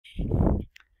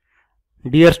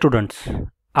Dear students,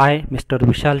 I, Mr.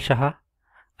 Vishal Shah,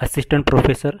 Assistant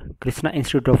Professor, Krishna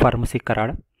Institute of Pharmacy,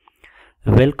 Karad,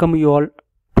 welcome you all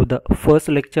to the first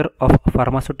lecture of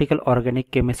Pharmaceutical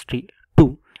Organic Chemistry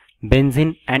 2,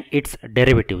 Benzene and its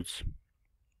derivatives.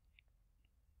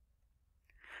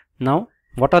 Now,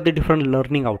 what are the different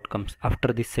learning outcomes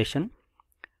after this session?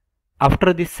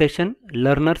 After this session,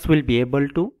 learners will be able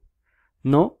to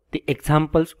know the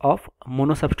examples of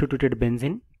monosubstituted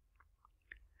benzene,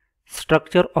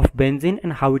 structure of benzene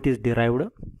and how it is derived.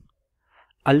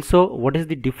 Also, what is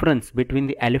the difference between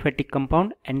the aliphatic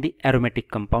compound and the aromatic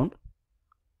compound?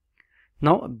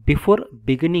 Now, before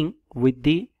beginning with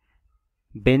the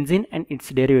benzene and its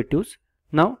derivatives,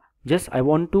 now just I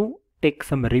want to take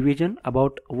some revision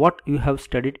about what you have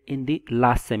studied in the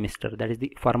last semester, that is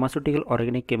the Pharmaceutical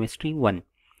Organic Chemistry 1.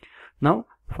 Now,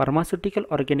 Pharmaceutical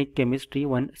Organic Chemistry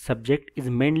 1 subject is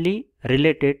mainly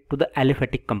related to the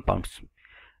aliphatic compounds,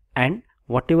 and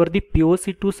whatever the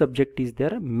POC2 subject is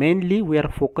there, mainly we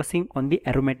are focusing on the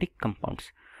aromatic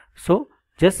compounds. So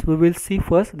just we will see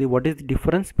first what is the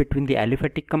difference between the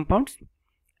aliphatic compounds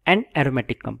and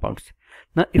aromatic compounds.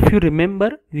 Now if you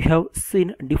remember, we have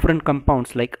seen different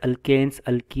compounds like alkanes,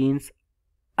 alkenes,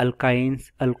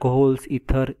 alkynes, alcohols,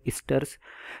 ether, esters.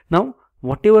 Now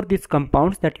whatever these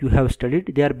compounds that you have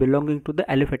studied, they are belonging to the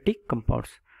aliphatic compounds.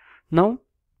 Now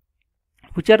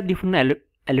which are different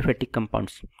aliphatic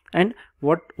compounds and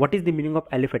what is the meaning of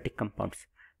aliphatic compounds?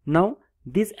 Now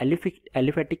these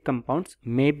aliphatic compounds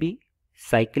may be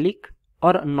cyclic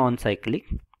or non-cyclic.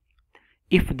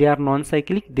 If they are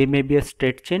non-cyclic, they may be a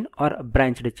straight chain or a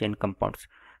branched chain compounds.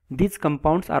 These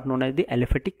compounds are known as the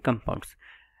aliphatic compounds.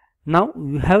 Now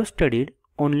you have studied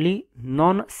only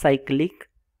non-cyclic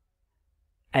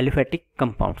aliphatic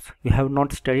compounds. You have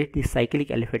not studied the cyclic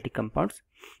aliphatic compounds.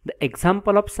 The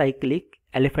example of cyclic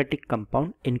aliphatic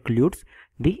compound includes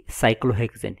the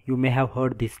cyclohexane. You may have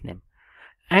heard this name.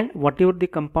 And whatever the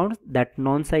compounds, that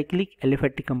non-cyclic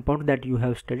aliphatic compound that you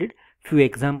have studied, few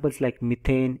examples like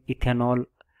methane, ethanol.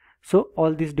 So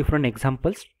all these different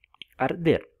examples are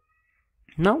there.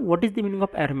 Now what is the meaning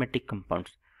of aromatic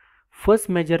compounds? First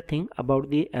major thing about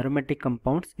the aromatic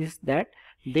compounds is that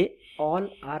they all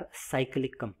are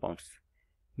cyclic compounds.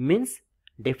 Means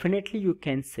definitely you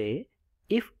can say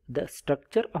if the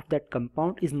structure of that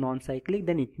compound is non-cyclic,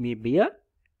 then it may be a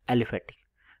aliphatic.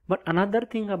 But another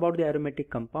thing about the aromatic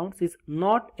compounds is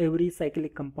not every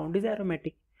cyclic compound is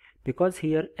aromatic, because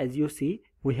here as you see,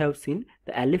 we have seen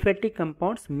the aliphatic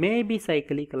compounds may be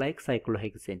cyclic like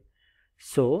cyclohexane.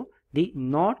 So the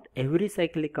not every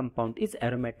cyclic compound is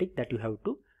aromatic, that you have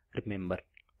to remember.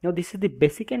 Now this is the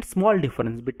basic and small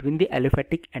difference between the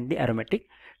aliphatic and the aromatic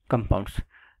compounds.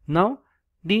 Now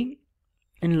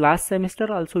in last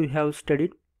semester also you have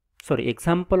studied,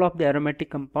 example of the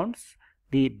aromatic compounds,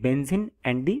 the benzene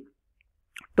and the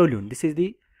toluene. This is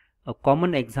the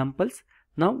common examples.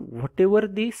 Now whatever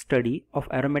the study of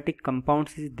aromatic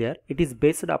compounds is there, it is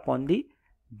based upon the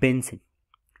benzene.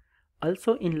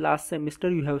 Also in last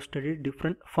semester you have studied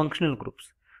different functional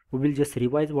groups. We will just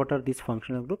revise what are these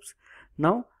functional groups.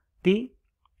 Now the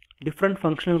different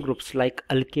functional groups like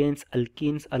alkanes,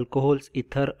 alkenes, alcohols,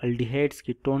 ether, aldehydes,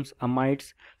 ketones,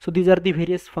 amides. So these are the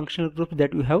various functional groups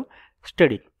that you have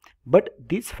studied. But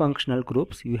these functional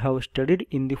groups you have studied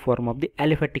in the form of the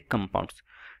aliphatic compounds.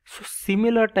 So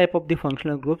similar type of the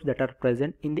functional groups that are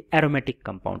present in the aromatic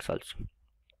compounds also.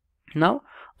 Now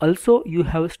also you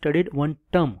have studied one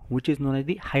term which is known as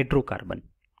the hydrocarbon.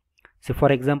 So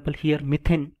for example here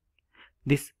methane,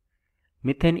 this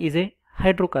methane is a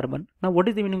hydrocarbon. Now what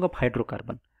is the meaning of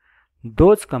hydrocarbon?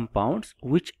 Those compounds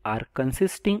which are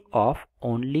consisting of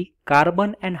only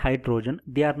carbon and hydrogen,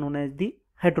 they are known as the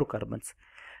hydrocarbons.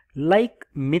 Like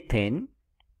methane,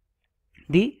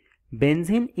 the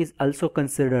benzene is also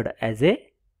considered as a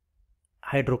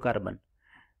hydrocarbon.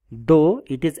 Though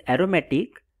it is aromatic,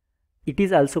 it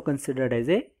is also considered as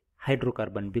a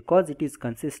hydrocarbon because it is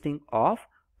consisting of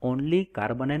only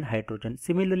carbon and hydrogen.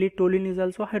 Similarly, toluene is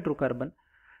also hydrocarbon.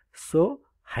 So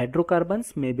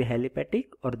hydrocarbons may be aliphatic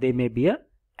or they may be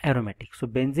aromatic. So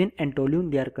benzene and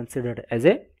toluene, they are considered as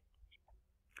a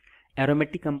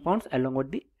aromatic compounds along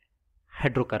with the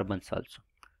hydrocarbons also.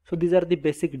 So these are the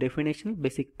basic definitions,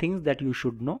 basic things that you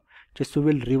should know. Just we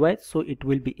will revise so it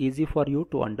will be easy for you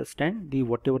to understand the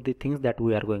whatever the things that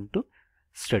we are going to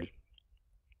study.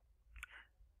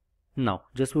 Now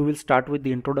just we will start with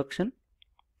the introduction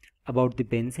about the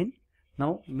benzene.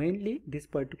 Now mainly this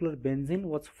particular benzene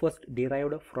was first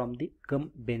derived from the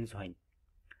gum benzoin.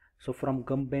 So from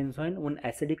gum benzoin one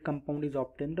acidic compound is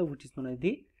obtained which is known as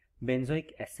the benzoic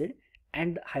acid,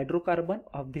 and hydrocarbon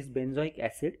of this benzoic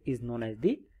acid is known as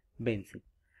the benzene.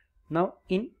 Now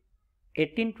in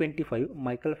 1825,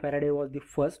 Michael Faraday was the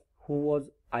first who was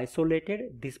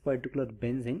isolated this particular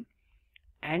benzene,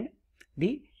 and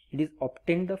it is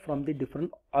obtained from the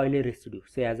different oily residue,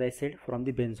 say as I said from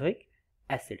the benzoic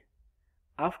acid.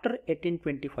 After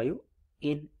 1825,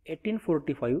 in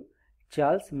 1845,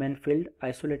 Charles Mansfield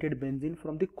isolated benzene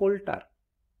from the coal tar.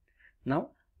 Now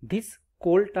this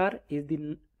coal tar is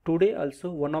today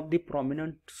also one of the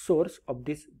prominent source of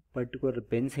this particular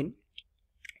benzene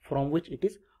from which it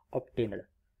is obtained.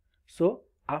 So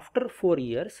after 4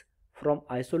 years from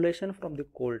isolation from the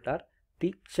coal tar,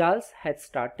 the Charles had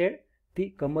started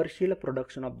the commercial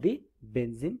production of the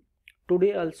benzene.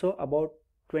 Today also about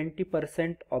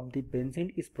 20% of the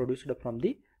benzene is produced from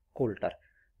the coal tar.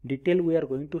 Detail we are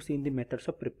going to see in the methods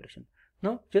of preparation.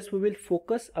 Now just we will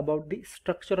focus about the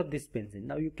structure of this benzene.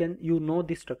 Now you know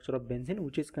the structure of benzene,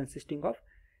 which is consisting of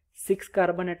 6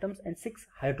 carbon atoms and 6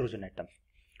 hydrogen atoms.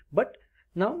 But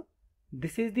now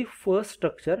this is the first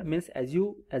structure, means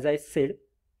as I said,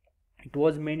 it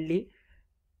was mainly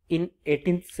in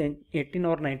 18th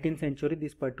or 19th century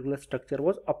this particular structure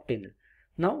was obtained.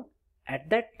 Now at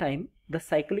that time the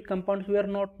cyclic compounds were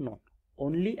not known,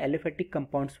 only aliphatic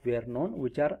compounds were known,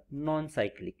 which are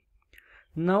non-cyclic.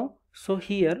 Now so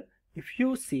here if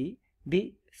you see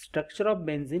the structure of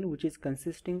benzene, which is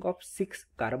consisting of 6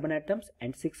 carbon atoms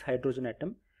and 6 hydrogen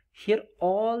atoms, here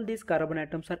all these carbon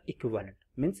atoms are equivalent,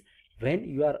 means when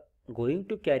you are going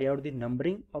to carry out the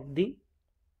numbering of the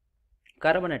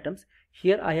carbon atoms,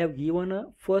 here I have given a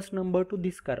first number to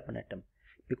this carbon atom.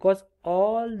 Because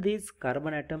all these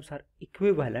carbon atoms are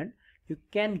equivalent, you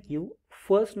can give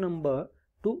first number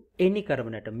to any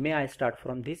carbon atom. May I start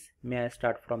from this, may I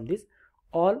start from this,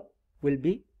 all will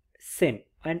be same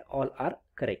and all are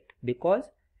correct, because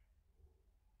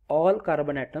all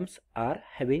carbon atoms are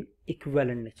having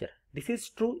equivalent nature. This is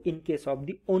true in case of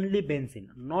the only benzene,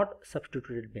 not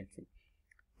substituted benzene.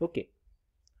 Okay.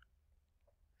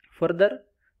 Further,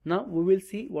 now we will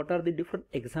see what are the different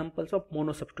examples of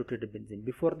monosubstituted benzene.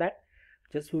 Before that,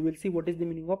 just we will see what is the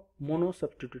meaning of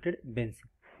monosubstituted benzene.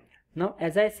 Now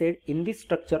as I said, in this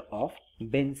structure of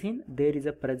benzene there is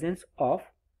a presence of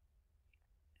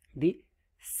the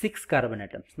 6 carbon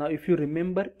atoms. Now if you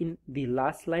remember, in the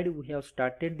last slide we have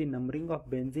started the numbering of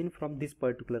benzene from this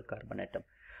particular carbon atom.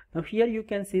 Now here you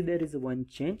can see there is one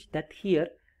change, that here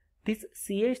this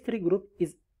CH3 group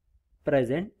is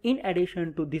present in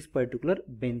addition to this particular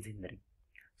benzene ring.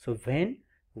 So when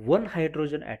one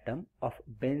hydrogen atom of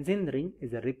benzene ring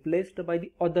is replaced by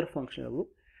the other functional group,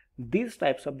 these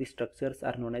types of the structures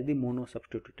are known as the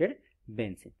monosubstituted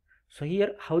benzene. So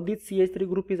here how this CH3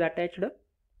 group is attached?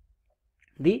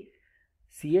 The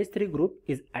CH3 group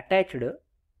is attached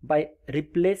by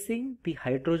replacing the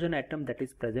hydrogen atom that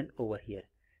is present over here,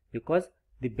 because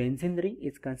the benzene ring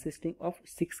is consisting of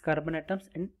 6 carbon atoms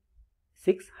and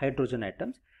 6 hydrogen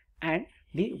atoms, and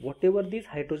whatever these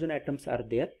hydrogen atoms are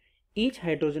there, each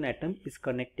hydrogen atom is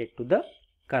connected to the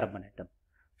carbon atom.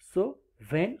 So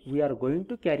when we are going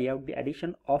to carry out the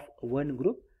addition of one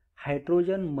group,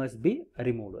 hydrogen must be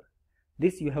removed.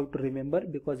 This you have to remember,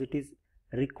 because it is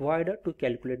required to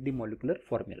calculate the molecular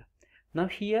formula. Now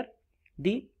here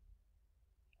the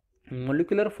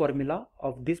molecular formula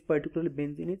of this particular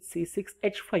benzene is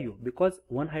C6H5, because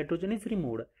one hydrogen is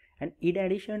removed, and in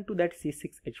addition to that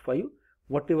C6H5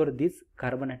 whatever this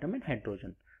carbon atom and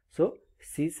hydrogen, so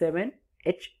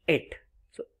C7H8.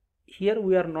 So here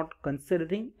we are not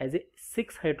considering as a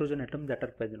 6 hydrogen atoms that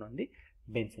are present on the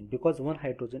benzene, because one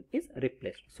hydrogen is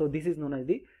replaced. So this is known as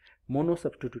the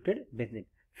monosubstituted benzene.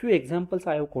 Few examples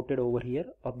I have quoted over here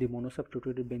of the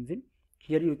monosubstituted benzene.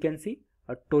 Here you can see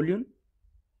a toluene,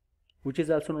 which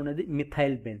is also known as the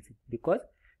methyl benzene, because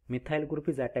methyl group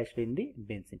is attached in the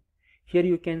benzene. Here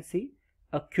you can see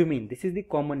a cumene. This is the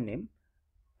common name.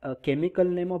 A chemical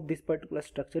name of this particular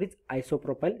structure is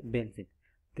isopropyl benzene.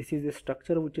 This is the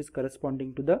structure which is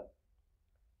corresponding to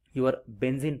your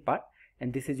benzene part,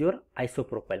 and this is your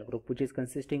isopropyl group, which is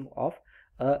consisting of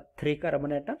 3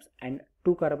 carbon atoms, and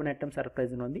 2 carbon atoms are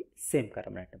present on the same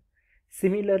carbon atom.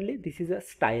 Similarly, this is a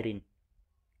styrene.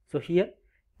 So here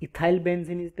ethyl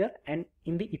benzene is there, and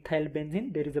in the ethyl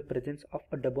benzene there is a presence of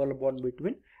a double bond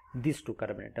between these 2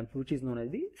 carbon atoms, which is known as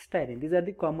the styrene. These are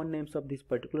the common names of this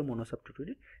particular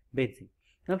monosubstituted benzene.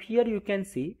 Now here you can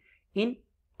see in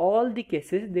all the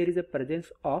cases there is a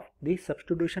presence of the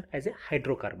substitution as a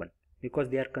hydrocarbon, because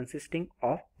they are consisting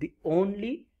of the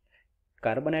only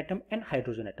carbon atom and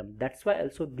hydrogen atom. That's why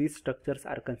also these structures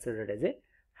are considered as a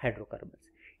hydrocarbons.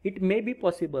 It may be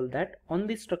possible that on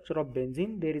the structure of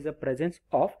benzene there is a presence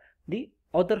of the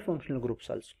other functional groups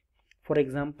also. For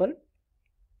example,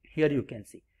 here you can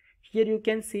see Here you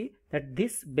can see that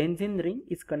this benzene ring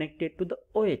is connected to the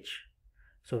OH.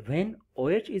 So when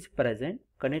OH is present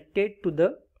connected to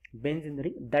the benzene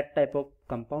ring, that type of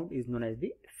compound is known as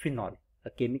the phenol.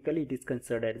 Chemically it is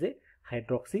considered as a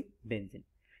hydroxybenzene.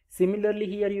 Similarly,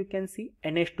 here you can see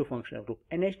NH2 functional group.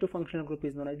 NH2 functional group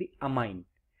is known as the amine,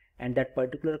 and that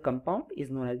particular compound is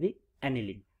known as the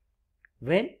aniline.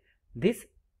 When this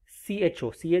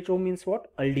CHO means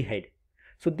what? Aldehyde.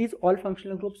 So these all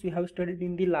functional groups we have studied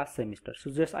in the last semester.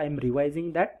 So just I am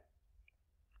revising that.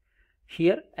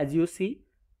 Here as you see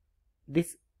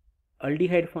this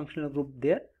aldehyde functional group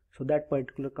there, so that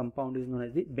particular compound is known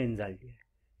as the benzaldehyde.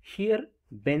 Here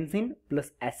benzene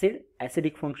plus acid,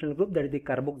 acidic functional group, that is the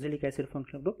carboxylic acid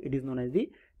functional group, it is known as the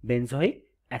benzoic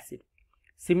acid.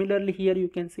 Similarly, here you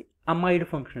can see amide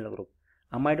functional group.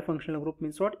 Amide functional group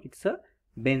means what? It's a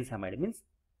benzamide, means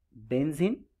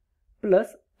benzene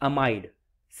plus amide.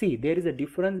 See, there is a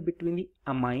difference between the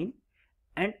amine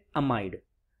and amide.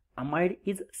 Amide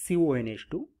is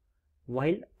CONH2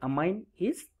 while amine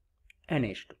is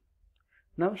NH2.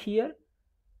 Now here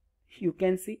you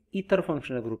can see ether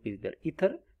functional group is there.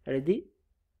 Ether, that is the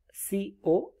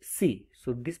COC.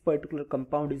 So this particular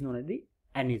compound is known as the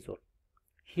anisole.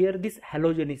 Here this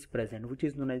halogen is present, which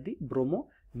is known as the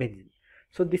bromobenzene.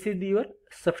 So this is your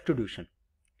substitution.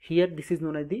 Here this is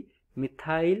known as the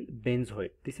methyl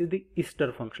benzoate. This is the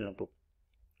ester functional group,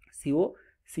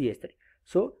 COCH3.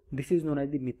 So this is known as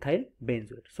the methyl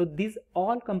benzoate. So these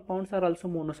all compounds are also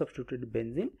monosubstituted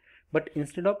benzene, but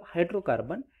instead of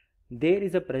hydrocarbon there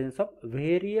is a presence of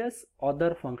various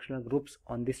other functional groups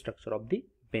on the structure of the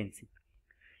benzene.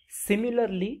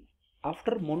 Similarly,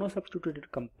 after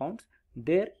monosubstituted compounds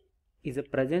there is a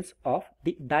presence of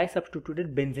the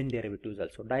disubstituted benzene derivatives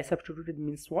also. Disubstituted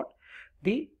means what?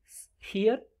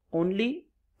 Here only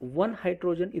one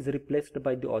hydrogen is replaced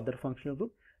by the other functional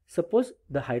group. Suppose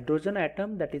the hydrogen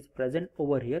atom that is present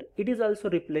over here, it is also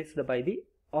replaced by the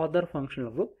other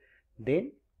functional group,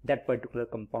 then that particular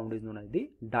compound is known as the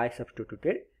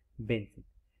disubstituted benzene.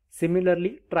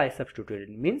 Similarly,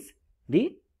 trisubstituted means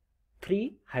the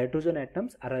three hydrogen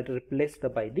atoms are replaced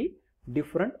by the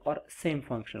different or same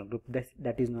functional group,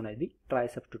 that is known as the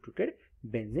trisubstituted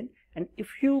benzene. And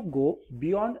if you go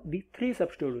beyond the three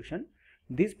substitution,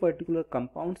 these particular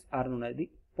compounds are known as the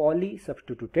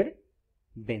polysubstituted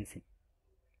benzene.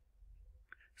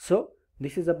 So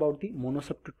this is about the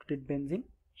monosubstituted benzene,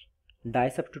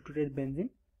 disubstituted benzene,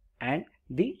 and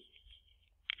the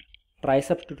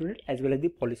trisubstituted as well as the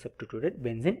polysubstituted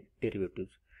benzene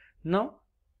derivatives. Now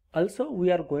also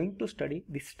we are going to study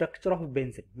the structure of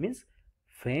benzene, means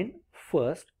when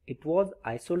first it was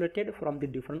isolated from the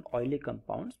different oily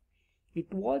compounds,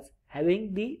 it was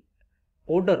having the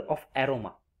odor of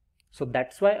aroma. So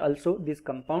that's why also these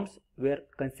compounds were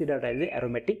considered as the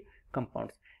aromatic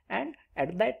compounds, and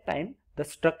at that time the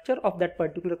structure of that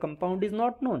particular compound is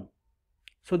not known.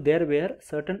 So there were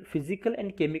certain physical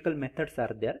and chemical methods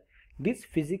are there. These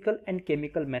physical and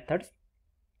chemical methods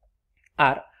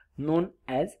are known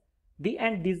as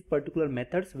these particular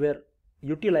methods were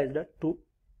utilized to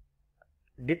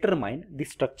determine the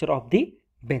structure of the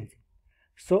benzene.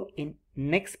 So in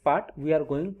next part we are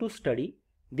going to study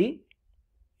the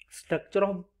structure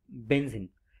of benzene,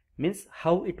 means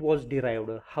how it was derived,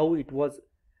 how it was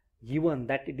given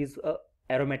that it is a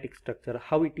aromatic structure,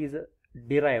 how it is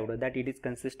derived that it is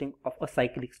consisting of a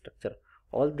cyclic structure.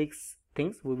 All these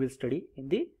things we will study in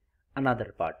the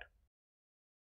another part.